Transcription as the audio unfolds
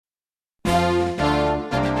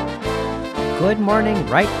Good morning,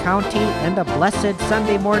 Wright County, and a blessed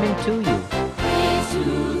Sunday morning to you. Praise to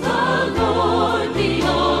the Lord, the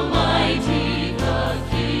Almighty, the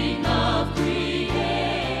King of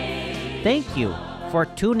creation. Thank you for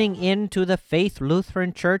tuning in to the Faith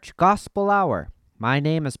Lutheran Church Gospel Hour. My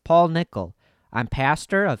name is Paul Nickel. I'm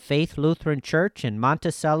pastor of Faith Lutheran Church in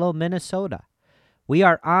Monticello, Minnesota. We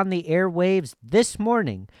are on the airwaves this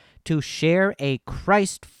morning to share a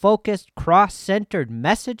Christ-focused, cross-centered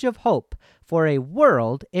message of hope for a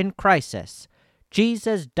world in crisis.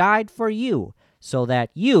 Jesus died for you so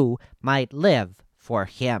that you might live for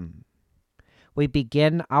him. We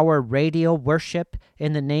begin our radio worship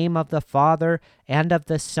in the name of the Father, and of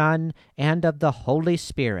the Son, and of the Holy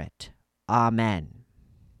Spirit. Amen.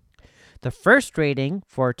 The first reading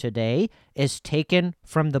for today is taken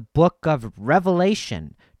from the book of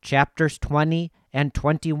Revelation, chapters 20 and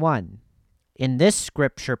 21. In this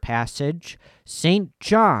scripture passage, St.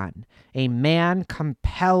 John, a man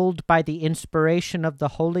compelled by the inspiration of the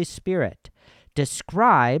Holy Spirit,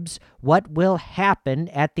 describes what will happen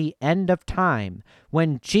at the end of time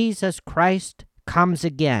when Jesus Christ comes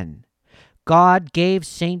again. God gave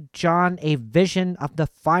St. John a vision of the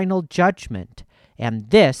final judgment,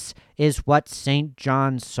 and this is what St.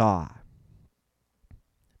 John saw.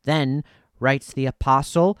 Then, writes the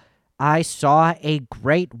apostle, I saw a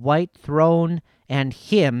great white throne and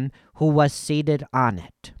him who was seated on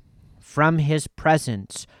it. From his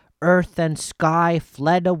presence, earth and sky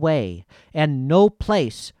fled away, and no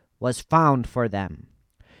place was found for them.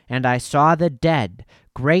 And I saw the dead,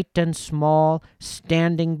 great and small,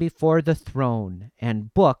 standing before the throne,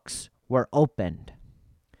 and books were opened.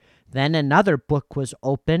 Then another book was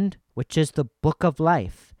opened, which is the book of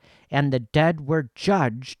life, and the dead were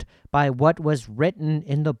judged by what was written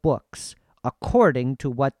in the books, according to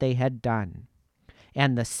what they had done.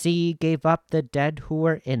 And the sea gave up the dead who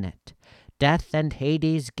were in it. Death and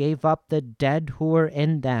Hades gave up the dead who were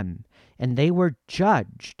in them, and they were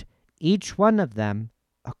judged, each one of them,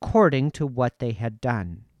 according to what they had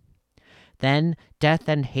done. Then death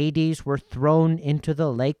and Hades were thrown into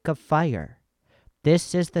the lake of fire.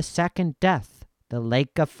 This is the second death, the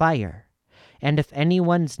lake of fire. And if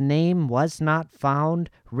anyone's name was not found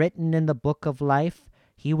written in the book of life,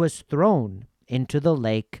 he was thrown into the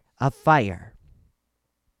lake of fire.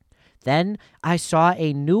 Then I saw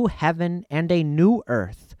a new heaven and a new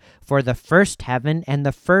earth, for the first heaven and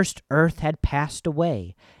the first earth had passed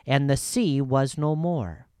away, and the sea was no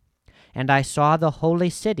more. And I saw the holy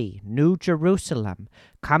city, New Jerusalem,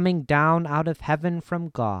 coming down out of heaven from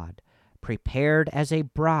God, prepared as a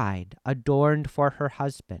bride adorned for her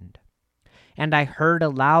husband. And I heard a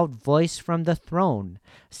loud voice from the throne,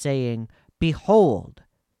 saying, Behold,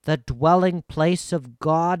 the dwelling place of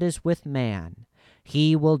God is with man.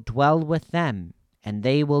 He will dwell with them, and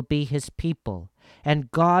they will be his people,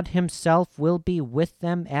 and God himself will be with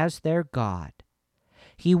them as their God.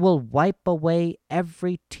 He will wipe away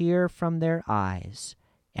every tear from their eyes,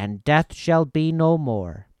 and death shall be no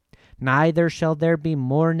more. Neither shall there be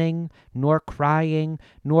mourning, nor crying,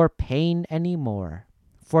 nor pain any more,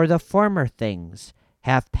 for the former things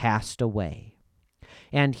have passed away.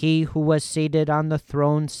 And he who was seated on the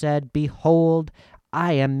throne said, Behold,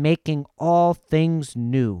 I am making all things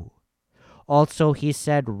new. Also he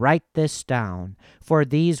said, Write this down, for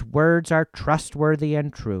these words are trustworthy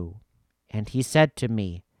and true. And he said to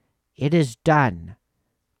me, It is done.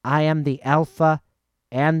 I am the Alpha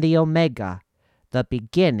and the Omega, the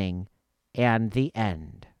beginning and the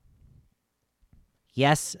end.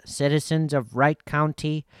 Yes, citizens of Wright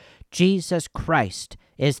County, Jesus Christ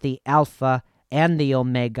is the Alpha and the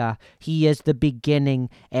Omega. He is the beginning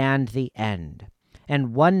and the end.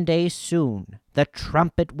 And one day soon the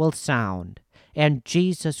trumpet will sound, and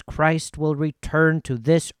Jesus Christ will return to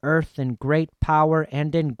this earth in great power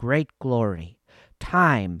and in great glory.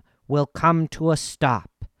 Time will come to a stop.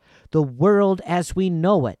 The world as we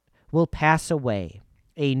know it will pass away.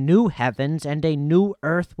 A new heavens and a new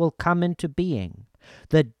earth will come into being.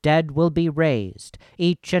 The dead will be raised,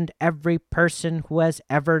 each and every person who has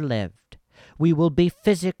ever lived. We will be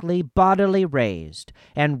physically, bodily raised,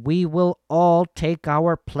 and we will all take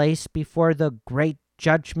our place before the great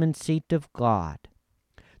judgment seat of God.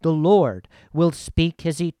 The Lord will speak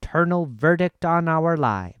his eternal verdict on our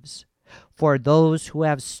lives. For those who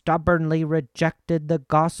have stubbornly rejected the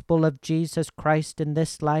gospel of Jesus Christ in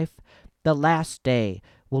this life, the last day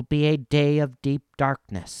will be a day of deep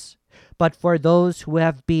darkness. But for those who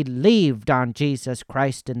have believed on Jesus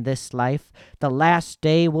Christ in this life, the last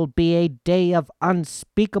day will be a day of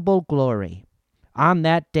unspeakable glory. On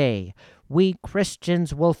that day, we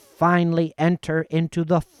Christians will finally enter into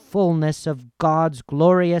the fullness of God's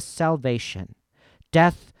glorious salvation.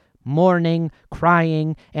 Death, mourning,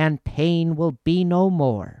 crying, and pain will be no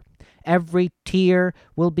more. Every tear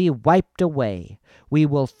will be wiped away. We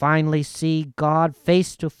will finally see God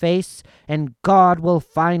face to face, and God will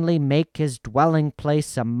finally make his dwelling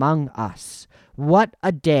place among us. What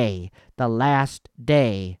a day the last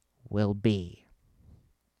day will be.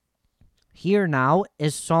 Here now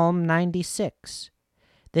is Psalm 96.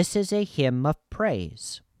 This is a hymn of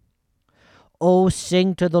praise. Oh,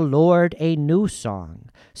 sing to the Lord a new song.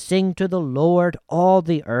 Sing to the Lord all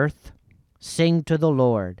the earth. Sing to the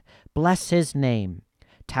Lord. Bless his name.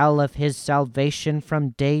 Tell of his salvation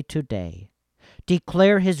from day to day.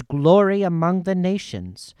 Declare his glory among the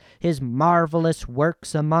nations, his marvelous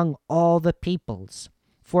works among all the peoples.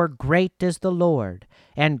 For great is the Lord,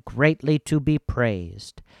 and greatly to be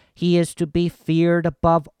praised. He is to be feared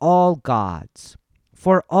above all gods.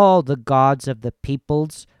 For all the gods of the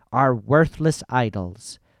peoples are worthless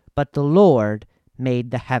idols, but the Lord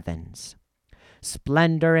made the heavens.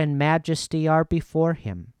 Splendor and majesty are before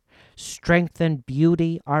him. Strength and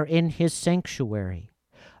beauty are in his sanctuary.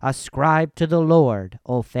 Ascribe to the Lord,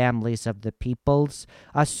 O families of the peoples.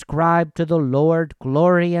 Ascribe to the Lord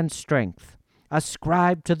glory and strength.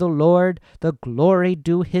 Ascribe to the Lord the glory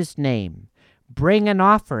due his name. Bring an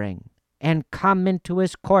offering and come into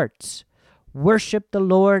his courts. Worship the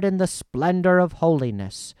Lord in the splendor of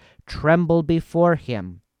holiness. Tremble before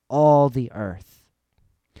him, all the earth.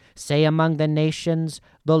 Say among the nations,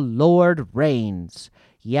 the Lord reigns.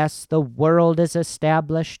 Yes, the world is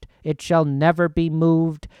established. It shall never be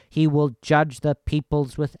moved. He will judge the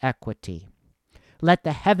peoples with equity. Let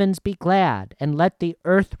the heavens be glad, and let the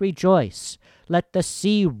earth rejoice. Let the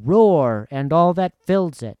sea roar, and all that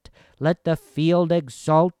fills it. Let the field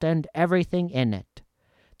exult, and everything in it.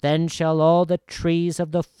 Then shall all the trees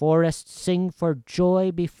of the forest sing for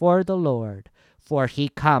joy before the Lord, for he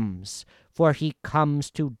comes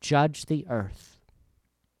to judge the earth.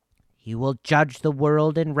 He will judge the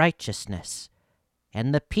world in righteousness,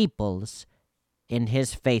 and the peoples in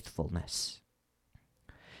his faithfulness.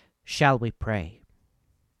 Shall we pray?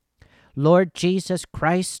 Lord Jesus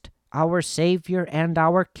Christ, our Savior and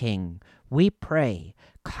our King, we pray,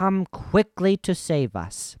 come quickly to save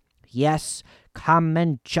us. Yes, come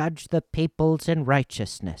and judge the peoples in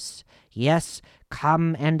righteousness. Yes,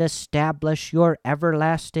 come and establish your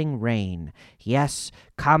everlasting reign. Yes,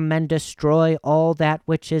 come and destroy all that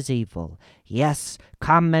which is evil. Yes,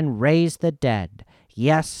 come and raise the dead.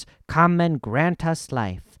 Yes, come and grant us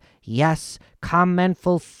life. Yes, come and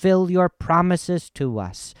fulfill your promises to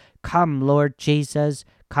us. Come, Lord Jesus,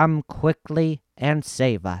 come quickly and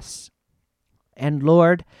save us. And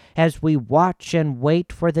Lord, as we watch and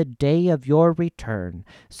wait for the day of your return,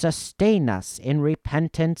 sustain us in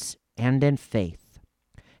repentance and in faith.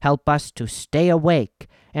 Help us to stay awake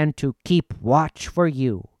and to keep watch for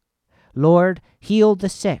you. Lord, heal the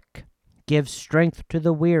sick, give strength to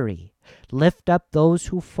the weary, lift up those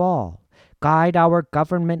who fall. Guide our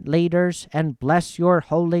government leaders and bless your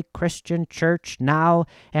holy Christian church now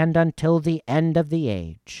and until the end of the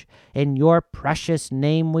age. In your precious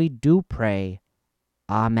name we do pray.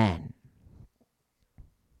 Amen.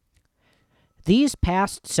 These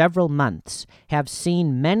past several months have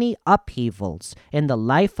seen many upheavals in the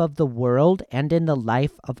life of the world and in the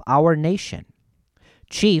life of our nation.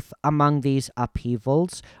 Chief among these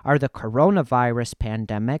upheavals are the coronavirus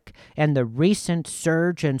pandemic and the recent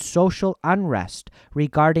surge in social unrest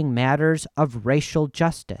regarding matters of racial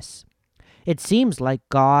justice. It seems like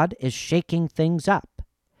God is shaking things up,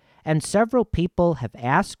 and several people have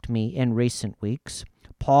asked me in recent weeks,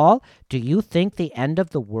 Paul, do you think the end of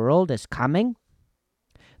the world is coming?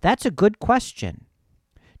 That's a good question.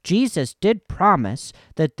 Jesus did promise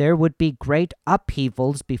that there would be great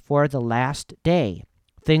upheavals before the last day.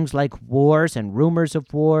 Things like wars and rumors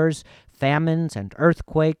of wars, famines and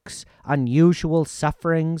earthquakes, unusual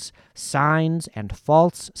sufferings, signs and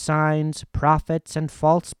false signs, prophets and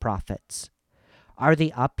false prophets. Are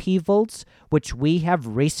the upheavals which we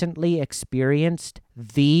have recently experienced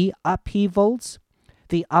the upheavals?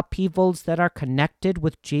 The upheavals that are connected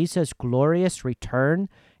with Jesus' glorious return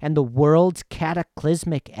and the world's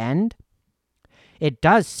cataclysmic end? It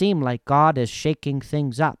does seem like God is shaking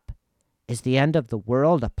things up. Is the end of the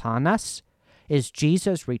world upon us? Is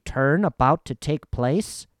Jesus' return about to take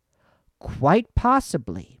place? Quite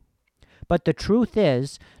possibly. But the truth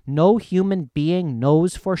is, no human being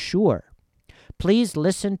knows for sure. Please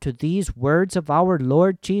listen to these words of our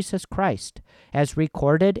Lord Jesus Christ, as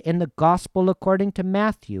recorded in the Gospel according to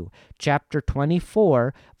Matthew, chapter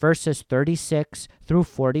 24, verses 36 through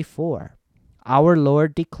 44. Our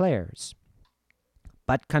Lord declares,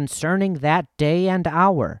 "But concerning that day and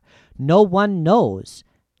hour, no one knows,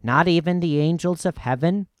 not even the angels of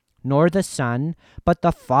heaven, nor the Son, but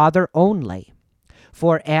the Father only.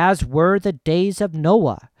 For as were the days of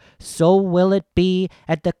Noah, so will it be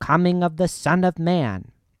at the coming of the Son of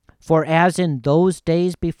Man. For as in those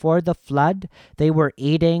days before the flood, they were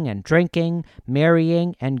eating and drinking,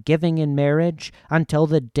 marrying and giving in marriage, until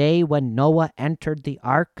the day when Noah entered the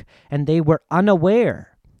ark, and they were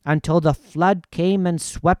unaware, until the flood came and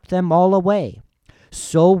swept them all away,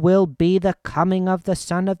 so will be the coming of the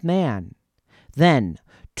Son of Man. Then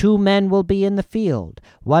 2 men will be in the field,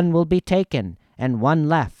 one will be taken, and one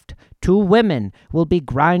left. 2 women will be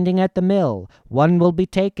grinding at the mill, one will be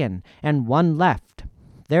taken, and one left.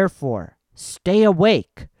 Therefore, stay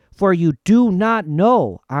awake, for you do not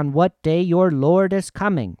know on what day your Lord is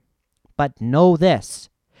coming. But know this,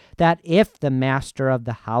 that if the master of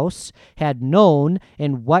the house had known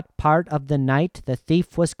in what part of the night the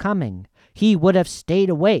thief was coming, he would have stayed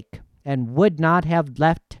awake and would not have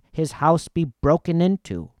let his house be broken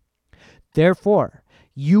into. Therefore,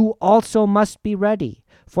 you also must be ready,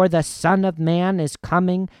 for the Son of Man is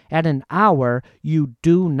coming at an hour you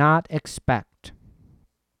do not expect."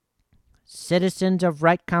 Citizens of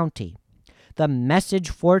Wright County, the message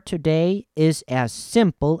for today is as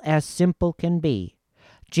simple can be.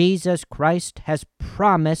 Jesus Christ has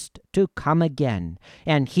promised to come again,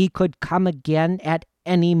 and he could come again at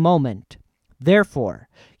any moment. Therefore,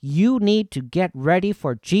 you need to get ready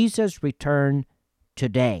for Jesus' return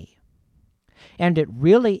today. And it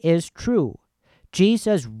really is true.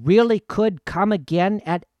 Jesus really could come again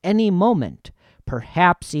at any moment,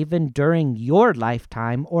 perhaps even during your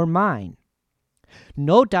lifetime or mine.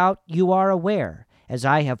 No doubt you are aware, as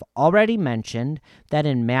I have already mentioned, that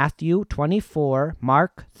in Matthew 24,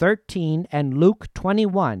 Mark 13, and Luke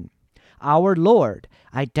 21, our Lord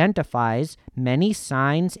identifies many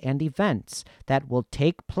signs and events that will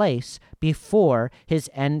take place before his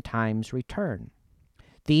end times return.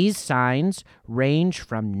 These signs range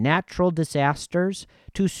from natural disasters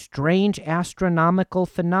to strange astronomical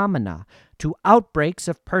phenomena to outbreaks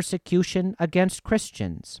of persecution against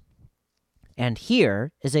Christians. And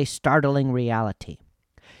here is a startling reality.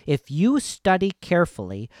 If you study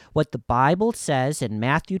carefully what the Bible says in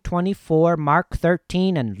Matthew 24, Mark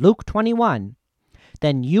 13, and Luke 21,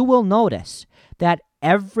 then you will notice that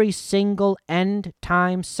every single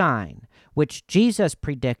end-time sign which Jesus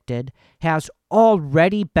predicted has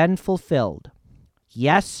already been fulfilled.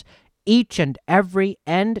 Yes, each and every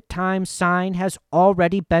end-time sign has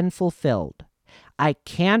already been fulfilled. I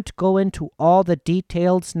can't go into all the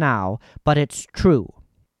details now, but it's true.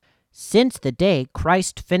 Since the day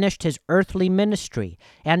Christ finished his earthly ministry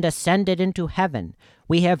and ascended into heaven,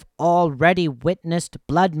 we have already witnessed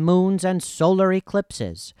blood moons and solar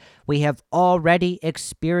eclipses. We have already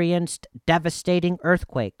experienced devastating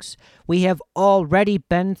earthquakes. We have already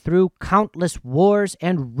been through countless wars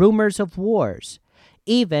and rumors of wars.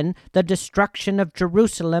 Even the destruction of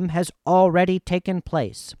Jerusalem has already taken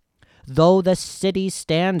place. Though the city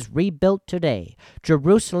stands rebuilt today,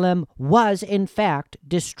 Jerusalem was in fact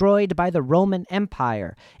destroyed by the Roman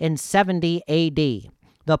Empire in 70 AD.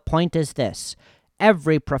 The point is this: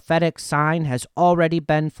 every prophetic sign has already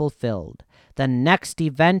been fulfilled. The next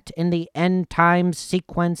event in the end times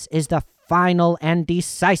sequence is the final and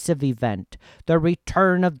decisive event, the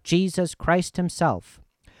return of Jesus Christ himself.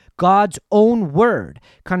 God's own word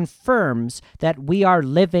confirms that we are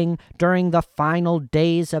living during the final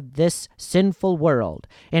days of this sinful world.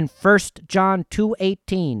 In 1 John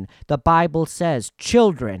 2:18, the Bible says,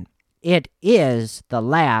 "Children, it is the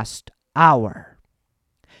last hour."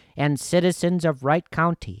 And citizens of Wright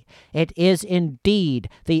County, it is indeed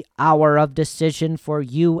the hour of decision for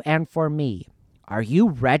you and for me. Are you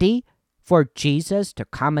ready for Jesus to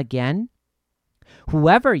come again?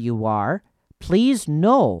 Whoever you are, please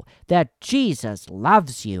know that Jesus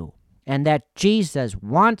loves you and that Jesus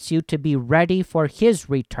wants you to be ready for his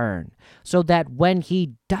return, so that when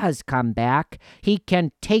he does come back, he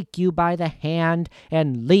can take you by the hand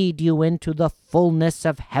and lead you into the fullness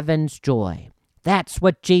of heaven's joy. That's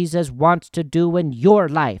what Jesus wants to do in your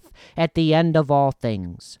life at the end of all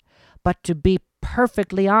things. But to be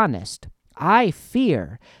perfectly honest, I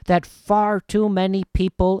fear that far too many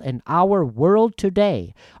people in our world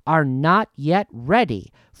today are not yet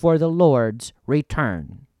ready for the Lord's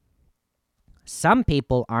return. Some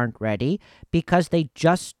people aren't ready because they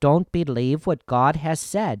just don't believe what God has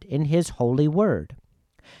said in his holy word.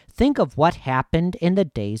 Think of what happened in the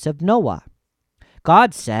days of Noah.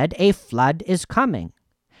 God said a flood is coming,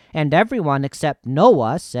 and everyone except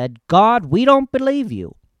Noah said, "God, we don't believe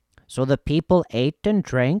you." So the people ate and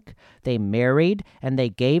drank, they married, and they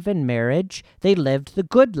gave in marriage. They lived the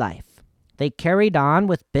good life. They carried on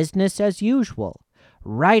with business as usual,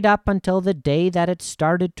 right up until the day that it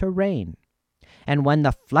started to rain. And when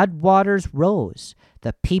the flood waters rose,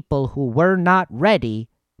 the people who were not ready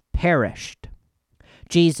perished.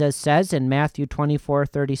 Jesus says in Matthew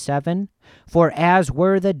 24:37, "For as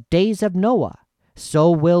were the days of Noah, so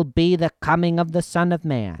will be the coming of the Son of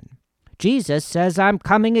Man." Jesus says, "I'm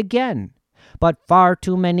coming again." But far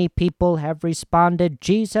too many people have responded,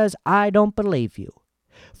 "Jesus, I don't believe you."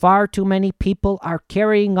 Far too many people are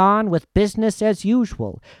carrying on with business as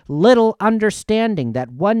usual, little understanding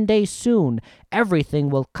that one day soon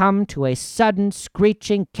everything will come to a sudden,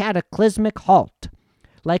 screeching, cataclysmic halt.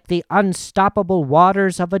 Like the unstoppable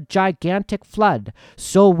waters of a gigantic flood,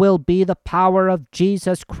 so will be the power of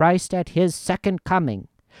Jesus Christ at his second coming.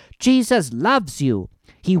 Jesus loves you.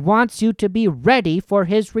 He wants you to be ready for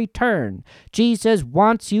his return. Jesus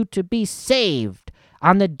wants you to be saved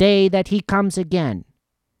on the day that he comes again.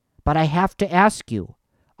 But I have to ask you,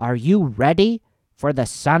 are you ready for the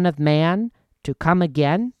Son of Man to come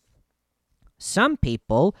again? Some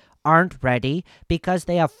people aren't ready because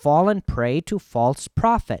they have fallen prey to false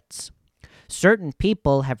prophets. Certain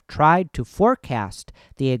people have tried to forecast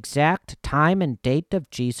the exact time and date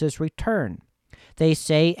of Jesus' return. They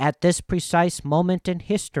say at this precise moment in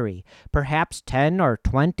history, perhaps 10 or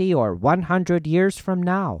 20 or 100 years from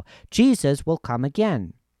now, Jesus will come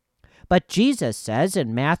again. But Jesus says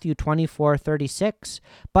in Matthew 24:36,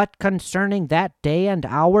 "But concerning that day and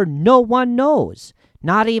hour no one knows,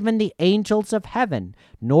 not even the angels of heaven,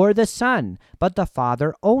 nor the Son, but the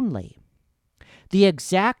Father only." The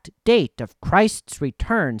exact date of Christ's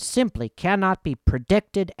return simply cannot be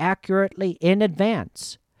predicted accurately in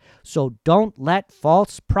advance. So don't let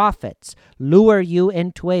false prophets lure you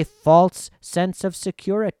into a false sense of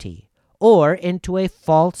security or into a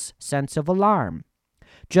false sense of alarm.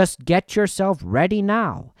 Just get yourself ready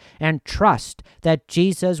now and trust that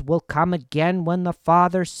Jesus will come again when the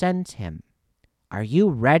Father sends him. Are you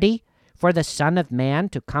ready for the Son of Man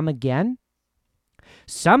to come again?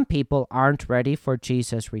 Some people aren't ready for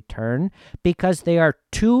Jesus' return because they are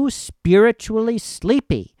too spiritually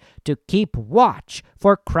sleepy to keep watch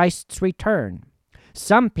for Christ's return.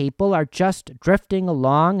 Some people are just drifting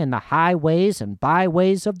along in the highways and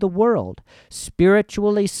byways of the world,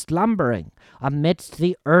 spiritually slumbering amidst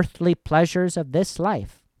the earthly pleasures of this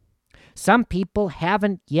life. Some people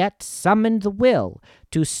haven't yet summoned the will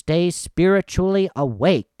to stay spiritually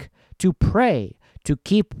awake, to pray, to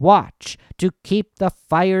keep watch, to keep the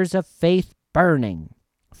fires of faith burning.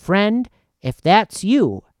 Friend, if that's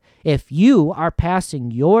you, if you are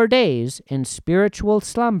passing your days in spiritual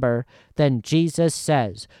slumber, then Jesus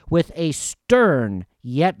says, with a stern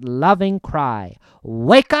yet loving cry,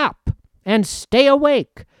 "Wake up and stay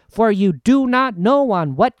awake, for you do not know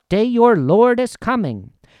on what day your Lord is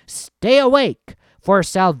coming. Stay awake, for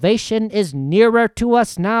salvation is nearer to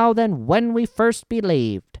us now than when we first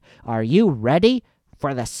believed." Are you ready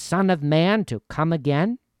for the Son of Man to come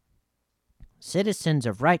again? Citizens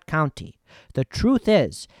of Wright County, the truth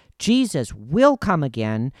is, Jesus will come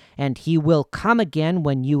again, and he will come again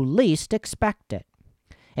when you least expect it.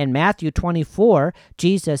 In Matthew 24,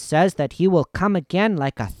 Jesus says that he will come again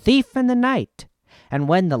like a thief in the night. And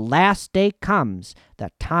when the last day comes,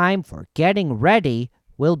 the time for getting ready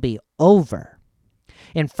will be over.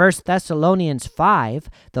 In 1 Thessalonians 5,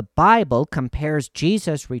 the Bible compares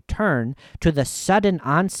Jesus' return to the sudden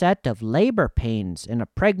onset of labor pains in a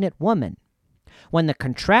pregnant woman. When the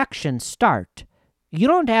contractions start, you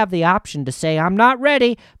don't have the option to say, "I'm not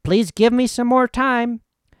ready, please give me some more time."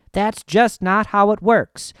 That's just not how it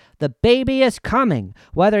works. The baby is coming,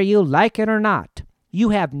 whether you like it or not. You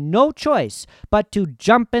have no choice but to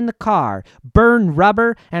jump in the car, burn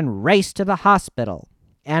rubber, and race to the hospital.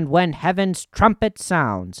 And when heaven's trumpet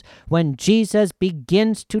sounds, when Jesus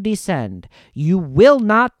begins to descend, you will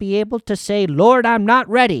not be able to say, "Lord, I'm not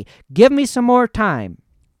ready. Give me some more time."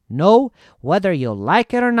 No, whether you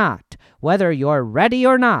like it or not, whether you're ready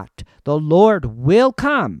or not, the Lord will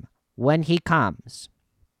come when he comes.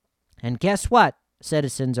 And guess what,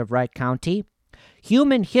 citizens of Wright County?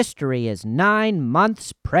 Human history is 9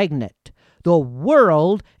 months pregnant. The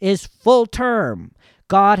world is full term.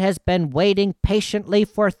 God has been waiting patiently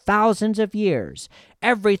for thousands of years.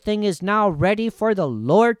 Everything is now ready for the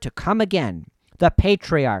Lord to come again. The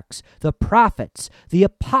patriarchs, the prophets, the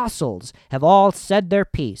apostles have all said their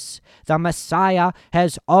piece. The Messiah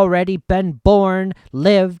has already been born,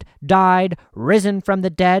 lived, died, risen from the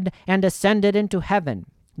dead, and ascended into heaven.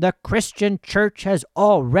 The Christian church has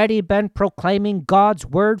already been proclaiming God's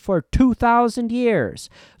word for 2,000 years.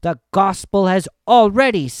 The gospel has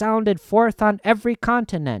already sounded forth on every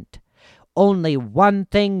continent. Only one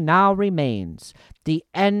thing now remains: the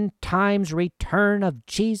end times return of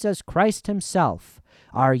Jesus Christ himself.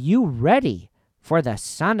 Are you ready for the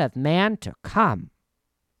Son of Man to come?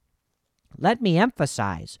 Let me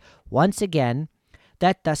emphasize once again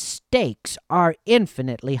that the stakes are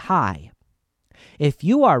infinitely high. If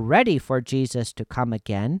you are ready for Jesus to come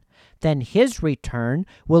again, then his return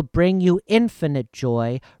will bring you infinite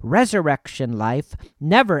joy, resurrection life,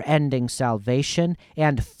 never-ending salvation,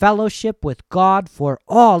 and fellowship with God for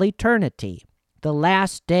all eternity. The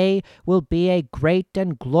last day will be a great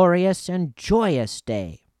and glorious and joyous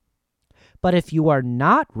day. But if you are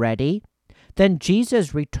not ready, then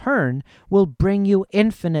Jesus' return will bring you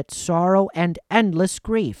infinite sorrow and endless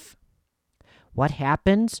grief. What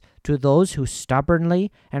happens to those who stubbornly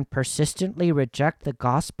and persistently reject the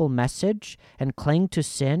gospel message and cling to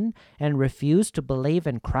sin and refuse to believe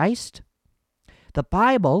in Christ? The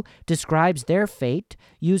Bible describes their fate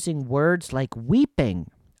using words like weeping,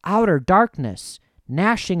 outer darkness,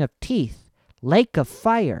 gnashing of teeth, lake of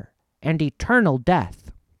fire, and eternal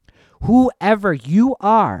death. Whoever you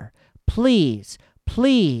are, please,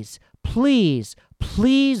 please, please,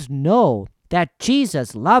 please know that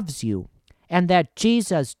Jesus loves you, and that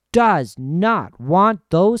Jesus does not want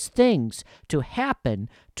those things to happen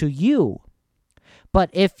to you. But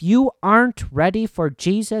if you aren't ready for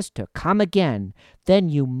Jesus to come again, then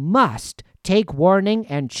you must take warning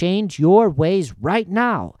and change your ways right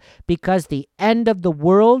now, because the end of the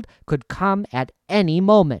world could come at any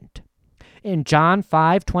moment. In John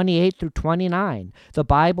 5:28-29, the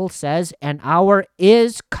Bible says, "An hour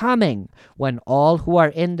is coming when all who are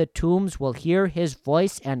in the tombs will hear his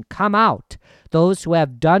voice and come out, those who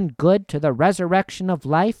have done good to the resurrection of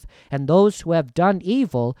life, and those who have done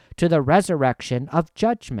evil to the resurrection of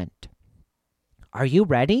judgment." Are you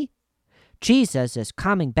ready? Jesus is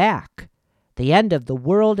coming back. The end of the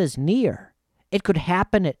world is near. It could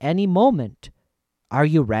happen at any moment. Are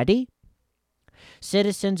you ready?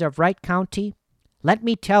 Citizens of Wright County, let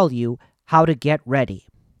me tell you how to get ready.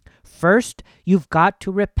 First, you've got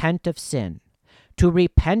to repent of sin. To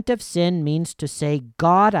repent of sin means to say,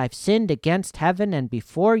 "God, I've sinned against heaven and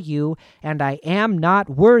before you, and I am not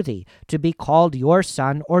worthy to be called your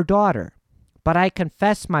son or daughter. But I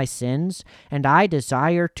confess my sins, and I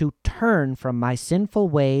desire to turn from my sinful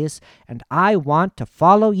ways, and I want to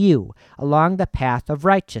follow you along the path of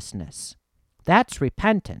righteousness." That's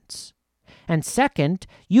repentance. And second,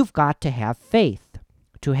 you've got to have faith.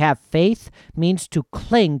 To have faith means to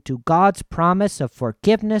cling to God's promise of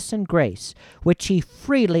forgiveness and grace, which he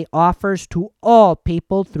freely offers to all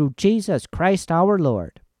people through Jesus Christ our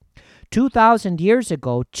Lord. 2,000 years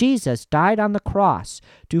ago, Jesus died on the cross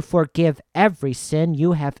to forgive every sin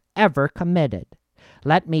you have ever committed.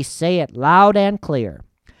 Let me say it loud and clear.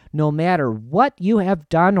 No matter what you have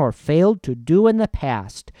done or failed to do in the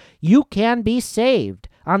past, you can be saved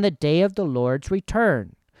on the day of the Lord's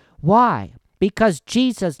return. Why? Because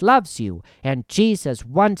Jesus loves you, and Jesus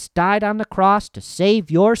once died on the cross to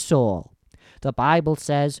save your soul. The Bible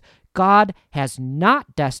says, God has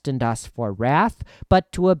not destined us for wrath,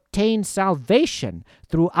 but to obtain salvation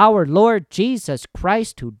through our Lord Jesus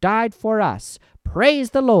Christ, who died for us.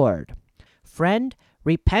 Praise the Lord. Friend,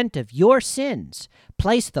 repent of your sins.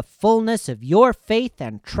 Place the fullness of your faith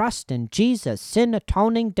and trust in Jesus'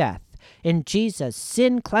 sin-atoning death, in Jesus'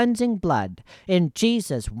 sin-cleansing blood, in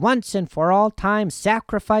Jesus' once and for all time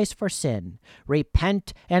sacrifice for sin.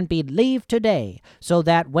 Repent and believe today, so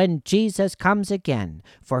that when Jesus comes again,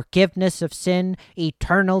 forgiveness of sin,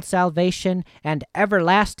 eternal salvation, and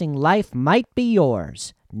everlasting life might be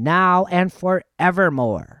yours, now and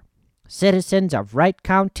forevermore. Citizens of Wright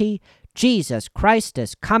County, Jesus Christ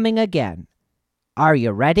is coming again. Are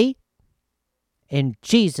you ready? In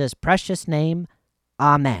Jesus' precious name,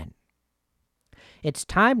 amen. It's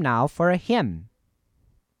time now for a hymn.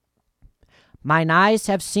 Mine eyes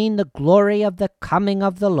have seen the glory of the coming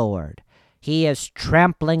of the Lord. He is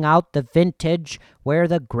trampling out the vintage where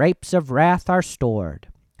the grapes of wrath are stored.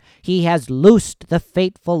 He has loosed the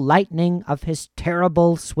fateful lightning of his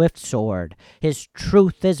terrible swift sword. His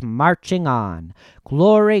truth is marching on.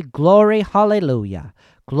 Glory, glory, hallelujah.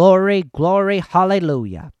 Glory, glory,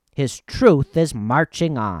 hallelujah. His truth is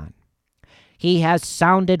marching on. He has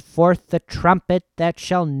sounded forth the trumpet that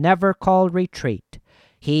shall never call retreat.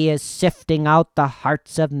 He is sifting out the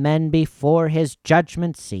hearts of men before his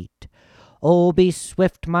judgment seat. Oh, be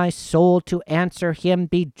swift, my soul, to answer him.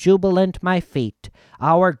 Be jubilant, my feet.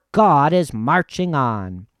 Our God is marching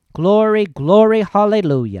on. Glory, glory,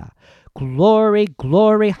 hallelujah. Glory,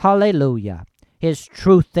 glory, hallelujah. His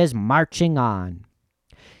truth is marching on.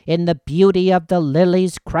 In the beauty of the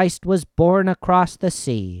lilies, Christ was born across the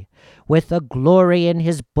sea, with a glory in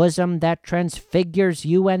his bosom that transfigures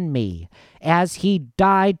you and me. As he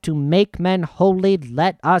died to make men holy,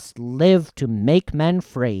 let us live to make men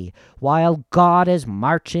free, while God is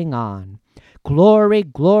marching on. Glory,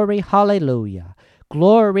 glory, hallelujah.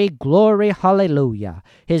 Glory, glory, hallelujah.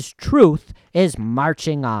 His truth is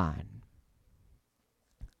marching on.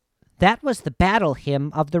 That was the battle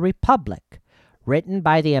hymn of the Republic, written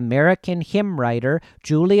by the American hymn writer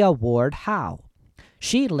Julia Ward Howe.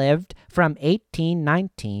 She lived from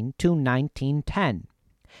 1819 to 1910.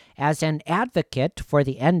 As an advocate for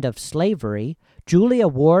the end of slavery, Julia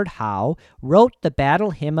Ward Howe wrote the Battle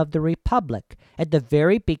Hymn of the Republic at the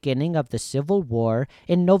very beginning of the Civil War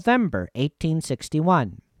in November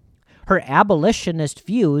 1861. Her abolitionist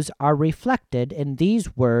views are reflected in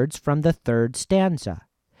these words from the third stanza.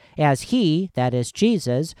 As he, that is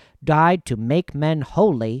Jesus, died to make men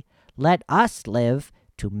holy, let us live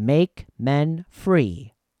to make men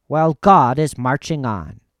free, while God is marching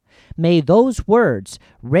on. May those words,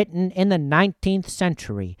 written in the 19th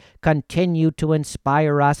century, continue to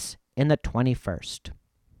inspire us in the 21st.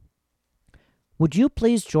 Would you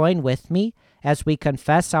please join with me as we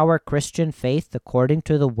confess our Christian faith according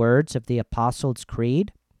to the words of the Apostles'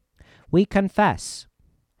 Creed? We confess,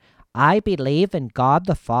 I believe in God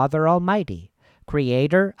the Father Almighty,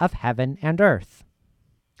 creator of heaven and earth.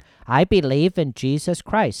 I believe in Jesus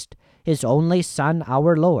Christ, his only Son,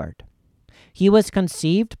 our Lord. He was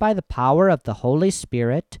conceived by the power of the Holy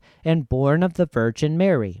Spirit and born of the Virgin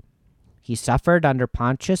Mary. He suffered under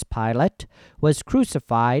Pontius Pilate, was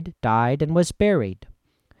crucified, died, and was buried.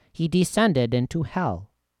 He descended into hell.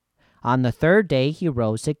 On the third day he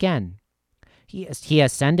rose again. He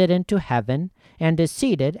ascended into heaven and is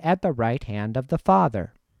seated at the right hand of the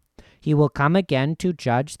Father. He will come again to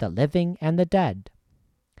judge the living and the dead.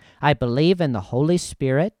 I believe in the Holy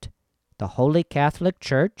Spirit, the Holy Catholic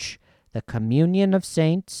Church, the communion of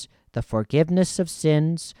saints, the forgiveness of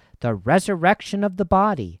sins, the resurrection of the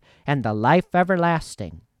body, and the life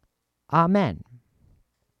everlasting. Amen.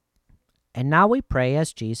 And now we pray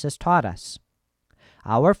as Jesus taught us.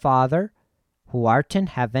 Our Father, who art in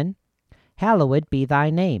heaven, hallowed be thy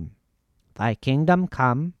name. Thy kingdom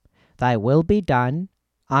come, thy will be done,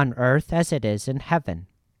 on earth as it is in heaven.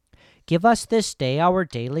 Give us this day our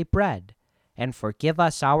daily bread, and forgive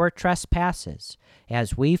us our trespasses,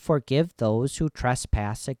 as we forgive those who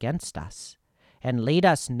trespass against us. And lead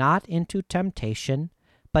us not into temptation,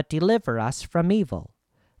 but deliver us from evil.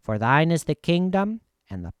 For thine is the kingdom,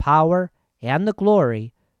 and the power, and the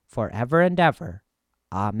glory, forever and ever.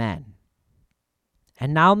 Amen.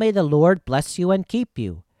 And now may the Lord bless you and keep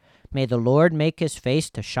you. May the Lord make his face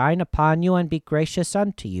to shine upon you and be gracious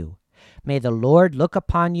unto you. May the Lord look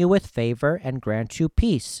upon you with favor and grant you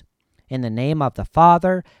peace. In the name of the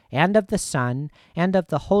Father, and of the Son, and of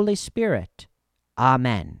the Holy Spirit.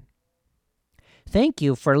 Amen. Thank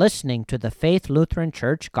you for listening to the Faith Lutheran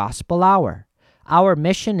Church Gospel Hour. Our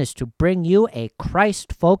mission is to bring you a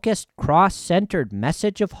Christ-focused, cross-centered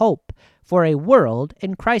message of hope for a world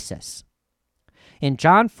in crisis. In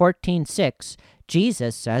John 14:6,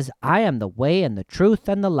 Jesus says, I am the way and the truth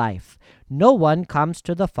and the life. No one comes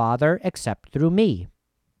to the Father except through me.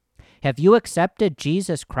 Have you accepted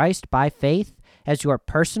Jesus Christ by faith as your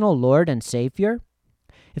personal Lord and Savior?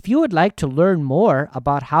 If you would like to learn more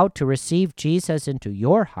about how to receive Jesus into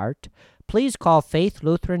your heart, please call Faith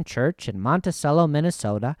Lutheran Church in Monticello,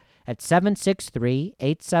 Minnesota at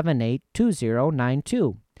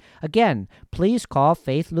 763-878-2092. Again, please call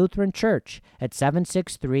Faith Lutheran Church at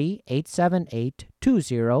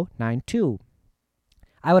 763-878-2092.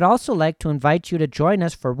 I would also like to invite you to join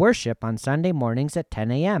us for worship on Sunday mornings at 10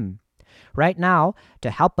 a.m. Right now,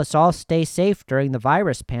 to help us all stay safe during the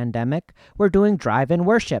virus pandemic, we're doing drive-in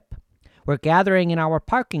worship. We're gathering in our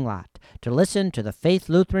parking lot to listen to the Faith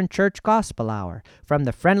Lutheran Church Gospel Hour from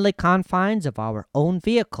the friendly confines of our own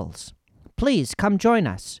vehicles. Please come join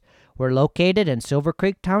us. We're located in Silver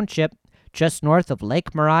Creek Township, just north of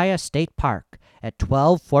Lake Maria State Park at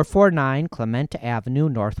 12449 Clementa Avenue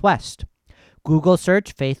Northwest. Google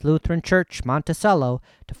search Faith Lutheran Church Monticello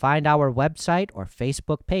to find our website or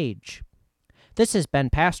Facebook page. This has been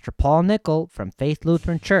Pastor Paul Nickel from Faith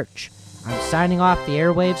Lutheran Church. I'm signing off the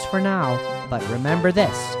airwaves for now, but remember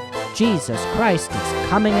this, Jesus Christ is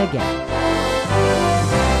coming again.